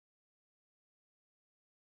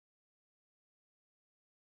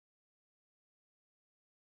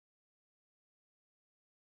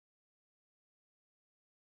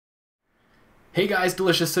Hey guys,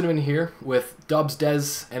 Delicious Cinnamon here with Dubs,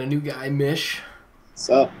 Dez, and a new guy, Mish. What's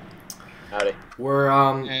up? Howdy.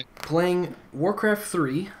 We're playing Warcraft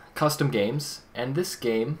 3 custom games, and this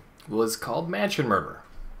game was called Mansion Murder.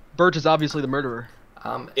 Bert is obviously the murderer.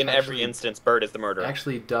 In every instance, Bert is the murderer.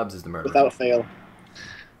 Actually, Dubs is the murderer. Without fail.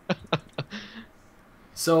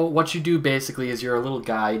 So what you do basically is you're a little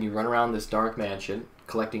guy and you run around this dark mansion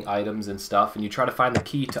collecting items and stuff, and you try to find the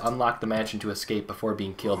key to unlock the mansion to escape before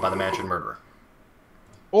being killed by the mansion murderer.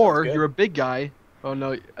 Or you're a big guy. Oh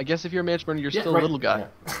no, I guess if you're a mansion murderer, you're still right. a little guy.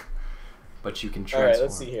 Yeah. But you can transform. Alright,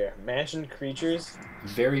 let's see here. Mansion creatures.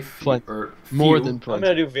 Very few. Or More few. than I'm plenty.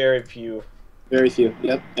 gonna do very few. Very few.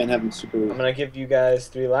 Yep, and have them super. I'm gonna give you guys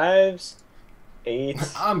 3 lives. 8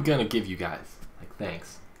 I'm gonna give you guys, like,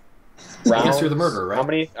 thanks. rounds. I guess you're the murderer, right? How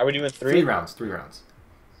many? Are we doing 3? 3 rounds. 3 rounds.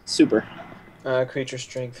 Super. Creature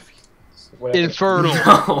strength. Whatever. Infernal.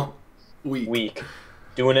 No. Weak. Weak.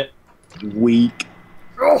 Doing it. Weak.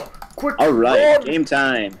 Oh, quick. All right, Oh! game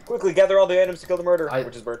time. Quickly gather all the items to kill the murderer, I-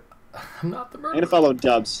 which is Bert. I'm not the I'm murderer. gonna follow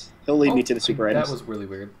Dubs. He'll lead me Oh, to the super That items. was really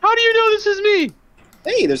weird. How do you know this is me?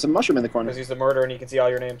 Hey, there's a mushroom in the corner. Because he's the murderer and you can see all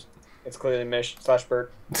your names. It's clearly Mish /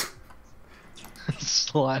 Bert.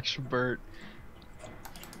 Slash Bert.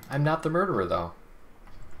 I'm not the murderer, though.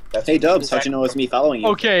 That's Hey Dubs, how'd you know it was me following you?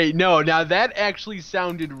 Okay, no, now that actually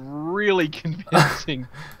sounded really convincing.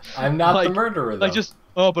 I'm not the Like- murderer, though. Like just,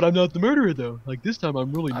 oh, but I'm not the murderer though. Like this time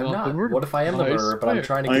I'm really I'm not the not. murderer. What if I am the I murderer, but I'm swear.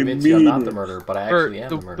 trying to I convince you I'm not mean the murderer, but I Bert, actually am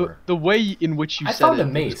the murderer? the way in which you I said found it. a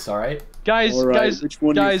mace, alright? Guys, All right, guys, which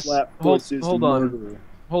one guys, of you flat hold, puss is hold the on. murderer?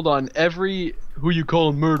 Hold on. Every who you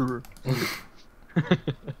call murderer.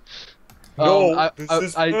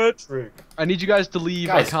 Patrick. I need you guys to leave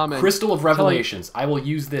Guys, a comment. Crystal of Revelations. I will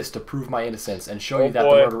use this to prove my innocence and show you that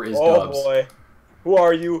boy. the murderer is Oh Dubs. boy. Who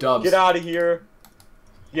are you? Dubs. Get out of here.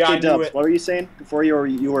 Yeah, Hey I knew Dubs, it. what were you saying before you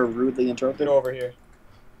were rudely interrupted? Get over here.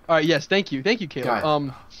 All right, yes, thank you, Caleb.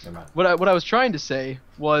 Guys, never mind. What I was trying to say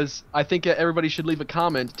was I think everybody should leave a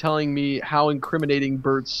comment telling me how incriminating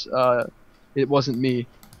Bert's it wasn't me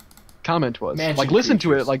comment was. Mansion Like listen to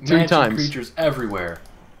it creatures. like 3 Mansion times. creatures everywhere.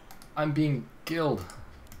 I'm being killed.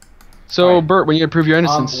 So Alright. Bert, when you prove your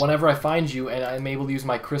innocence, Whenever I find you and I'm able to use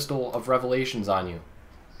my Crystal of Revelations on you.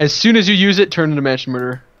 as soon as you use it, turn into mansion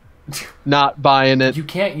murderer. Not buying it. You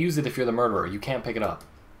can't use it if you're the murderer. You can't pick it up.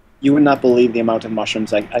 You would not believe the amount of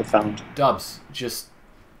mushrooms I found. Dubs, just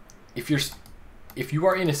if you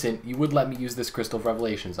are innocent, you would let me use this Crystal of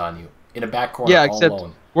Revelations on you in a back corner Yeah, all except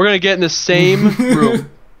alone. we're gonna get in the same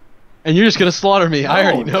room, and you're just gonna slaughter me. I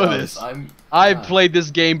already know Dubs, this. I've played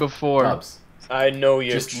this game before. Dubs, I know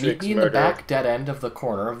your just meet tricks, me in murderer. the back dead end of the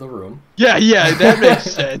corner of the room, Yeah, that makes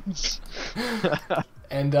sense.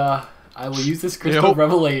 and I will use this Crystal Nope. of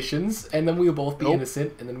Revelations, and then we will both be Nope.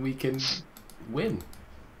 innocent, and then we can win.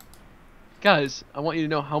 Guys, I want you to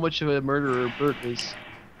know how much of a murderer Bert is.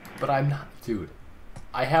 But I'm not, dude.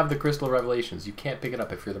 I have the Crystal of Revelations. You can't pick it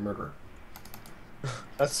up if you're the murderer.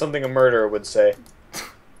 That's something a murderer would say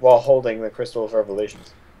while holding the Crystal of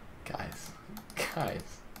Revelations. Guys.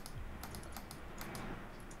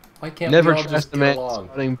 Why can't Never we all trust just a get man. along?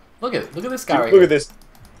 spotting- Look at this guy right Look here. at this.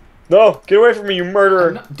 No, get away from me, you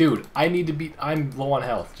murderer. Dude, I need to be. I'm low on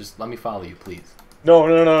health. Just let me follow you, please. No.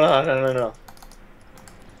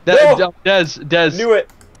 Des, Knew it.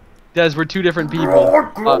 Des, we're 2 different people.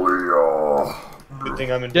 Good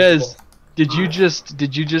thing I'm Des, invisible. did you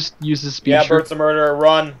just use the speech? Yeah, Bert's a murderer.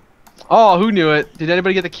 Run. Oh, who knew it? Did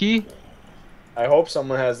anybody get the key? I hope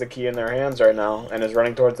someone has the key in their hands right now and is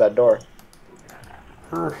running towards that door.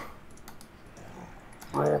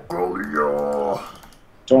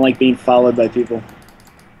 Don't like being followed by people.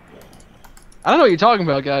 I don't know what you're talking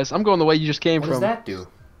about, guys. I'm going the way you just came What from. does that do?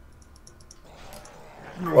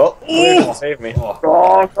 Well, clearly save me. You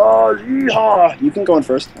can go in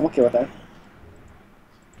first. I'm okay with that.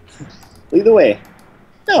 Lead the way.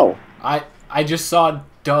 No. I just saw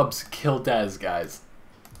Dubs kill Dez, guys.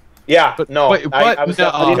 Yeah, But- no. wait, I what? was No.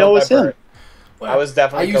 definitely How do you know killed it was by him? Bert. I was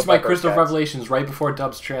definitely I used killed my by Bert, Crystal of guys. Revelations right before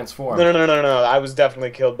Dubs transformed. No. I was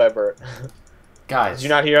definitely killed by Bert. Guys, Did you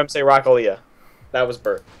not hear him say Rockalia? That was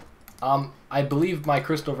Bert. I believe my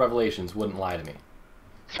Crystal of Revelations wouldn't lie to me.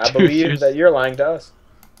 I Dude, believe you're- that you're lying to us.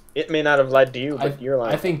 It may not have lied to you, but you're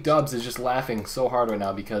lying. I think Dubs is just laughing so hard right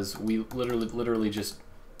now because we literally just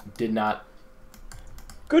did not.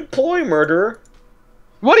 Good ploy, murderer.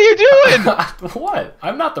 What are you doing? What?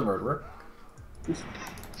 I'm not the murderer.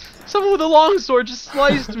 Someone with a long sword just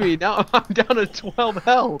sliced me. Now I'm down to 12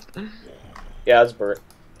 health. Yeah, it's Bert.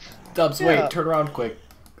 Dubs, Yeah. wait, turn around quick.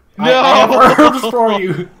 No! I have herbs for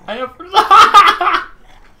you. I have.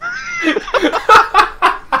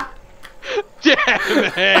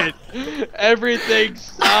 Damn it! Everything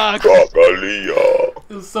sucks. Gagalia.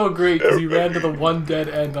 It was so great because he ran to the one dead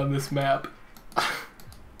end on this map.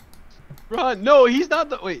 Run! No, he's not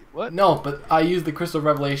the. Wait, what? No, but I used the Crystal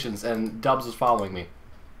Revelations and Dubs was following me.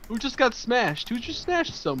 Who just got smashed? Who just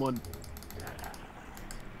smashed someone?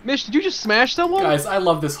 Mish, did you just smash someone? Guys, I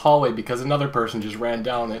love this hallway because another person just ran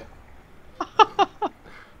down it.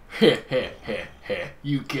 Heh heh heh heh.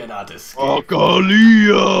 You cannot escape.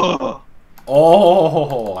 Gagalia!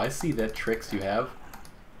 Oh, I see that tricks you have.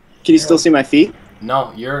 Can you still see my feet?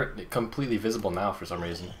 No, you're completely visible now for some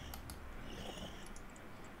reason.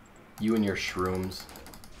 You and your shrooms.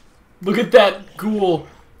 Look at that ghoul.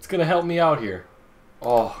 It's gonna help me out here.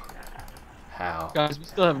 Oh, how? Guys, we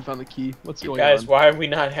still haven't found the key. What's going Guys, on? why are we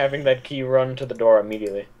not having that key run to the door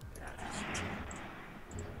immediately?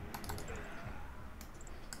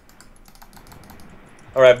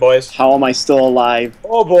 Alright, boys. How am I still alive?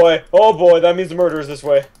 Oh boy, that means the murderer's this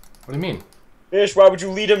way. What do you mean? Mish, why would you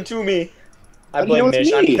lead him to me? I How do you know blame it's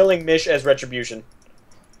Mish. I'm me? killing Mish as retribution.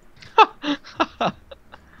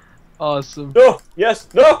 Awesome. No! Yes!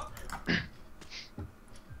 No!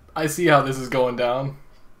 I see how this is going down.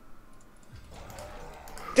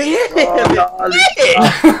 Damn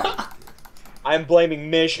it! I'm blaming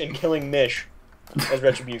Mish and killing Mish as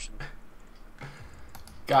retribution.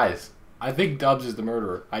 Guys, I think Dubs is the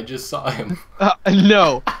murderer. I just saw him.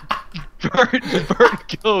 No.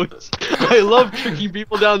 Bert goes. I love tricking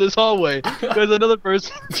people down this hallway because another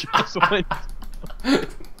person just went.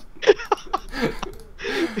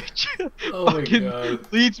 Oh my fucking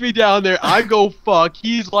god. leads me down there. I go fuck.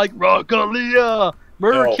 He's like Rockalia.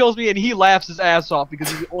 Murderer No. kills me and he laughs his ass off because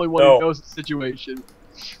he's the only one No. who knows the situation.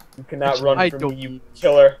 You cannot Which run I from don't- me, you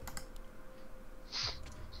killer.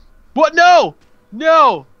 What? No!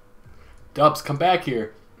 No! Dubs, come back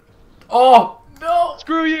here. Oh, no!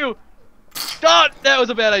 Screw you! God, that was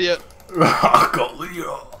a bad idea.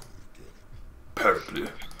 Rockalia. Perkily.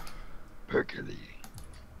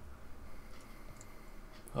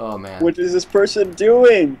 Oh man. What is this person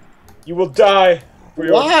doing? You will die. for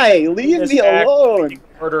your Why? Leave heinous me act of alone. bringing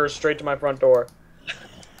Murderer straight to my front door.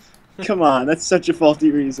 Come on, that's such a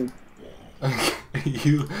faulty reason.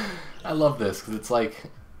 I love this because it's like,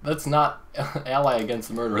 let's not ally against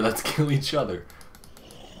the murderer. Let's kill each other.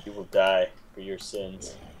 You will die for your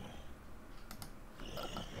sins.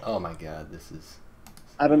 Oh my god, this is.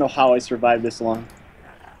 I don't know how I survived this long.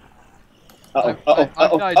 Uh-oh, I've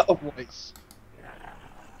uh-oh, died uh-oh, uh-oh. twice.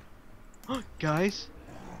 Guys,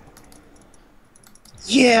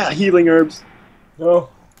 Yeah, healing herbs. No.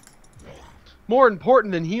 more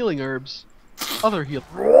important than healing herbs, other healing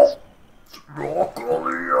herbs.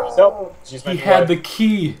 So, she's He had the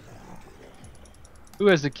key. Who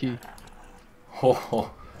has the key?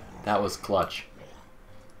 Oh, that was clutch.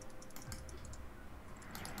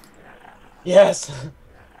 Yes!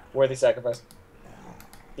 Worthy sacrifice.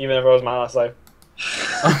 Even if it was my last life.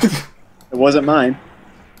 It wasn't mine.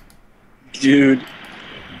 Dude.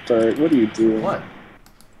 Bert, what are you doing? What?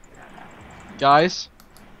 Guys?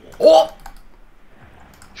 Oh!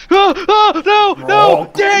 No!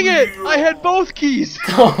 Oh, Dang it! you. I had both keys!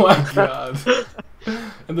 Oh my god.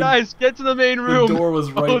 And the, Guys, get to the main room! the door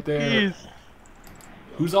was right Both there. keys.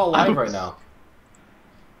 Who's all alive right now?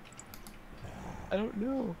 I don't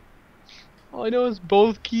know. All I know is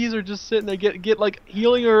both keys are just sitting there. Get like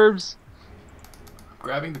healing herbs.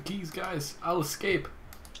 Grabbing the keys, guys. I'll escape.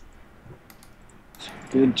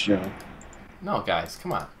 Good job. No, guys,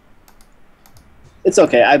 come on. It's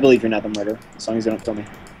okay, I believe you're not the murderer, as long as you don't kill me.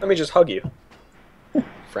 Let me just hug you.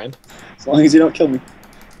 Friend. As long as you don't kill me.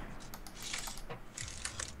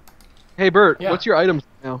 Hey Bert, Yeah. what's your items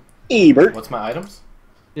now? Hey, Bert. What's my items?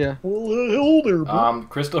 Yeah.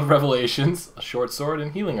 Crystal Revelations, a short sword,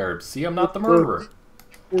 and healing herbs. See, I'm not the murderer.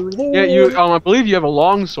 Yeah, you. I believe you have a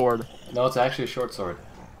long sword. No, it's actually a short sword.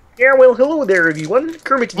 Yeah, well, hello there, everyone.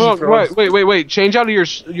 Kermit Well, wait. Change out of your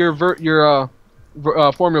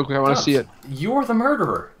form real quick. I want to see it. You're the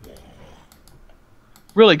murderer.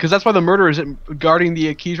 Really, because that's why the murderer isn't guarding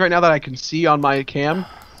the keys right now that I can see on my cam.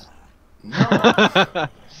 No.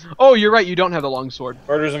 Oh, you're right. You don't have the long sword.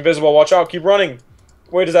 Murder's invisible. Watch out. Keep running.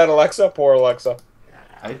 Wait, is that Alexa? Poor Alexa.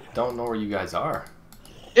 I don't know where you guys are.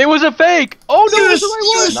 It was a fake. Oh no, Yes, that's what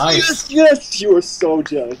I was. Nice. yes, you are so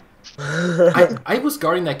jealous. I was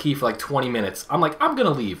guarding that key for like 20 minutes. I'm like, I'm gonna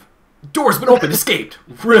leave. Door's been open, escaped.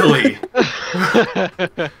 Really?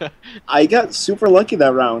 I got super lucky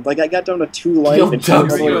that round. Like, I got down to 2 life Kill and came all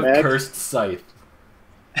Dubs, the you way have back. cursed sight.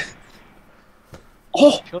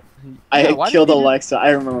 Oh! Yeah, why I killed did you- Alexa.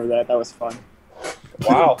 I remember that. That was fun.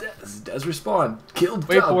 Wow. Des respawn. Kill Dubs.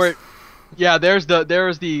 Wait for it. Yeah, there's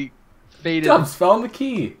the faded. Dubs found the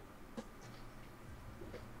key.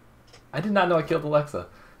 I did not know I killed Alexa.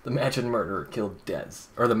 The mansion murderer killed Dez.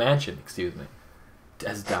 Or the mansion, excuse me.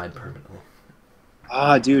 Dez died permanently.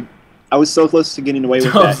 Ah, dude. I was so close to getting away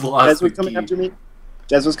with Dubs that. lost Dez was the coming key. after me.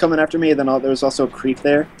 Dez was coming after me, and then there was also a creep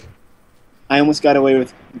there. I almost got away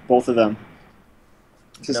with both of them.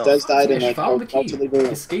 Because No. Dez died and Fish like found the key. relatively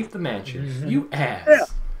brutal. Escaped the mansion. You ass. Yeah.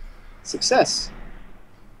 Success.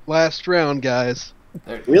 Last round, guys.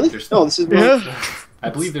 Really? There's- No, this is round. I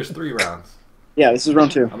believe there's 3 rounds. Yeah, this is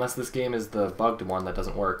round 2. Unless this game is the bugged one that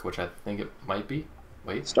doesn't work, which I think it might be.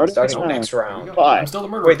 Wait. Starting Next Here we round. go. Bye. I'm still the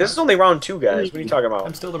murderer. Wait, this is only round 2, guys. What are you talking I'm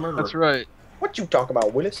about? still the murderer. That's right. What you talking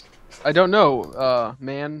about, Willis? I don't know,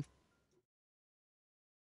 man.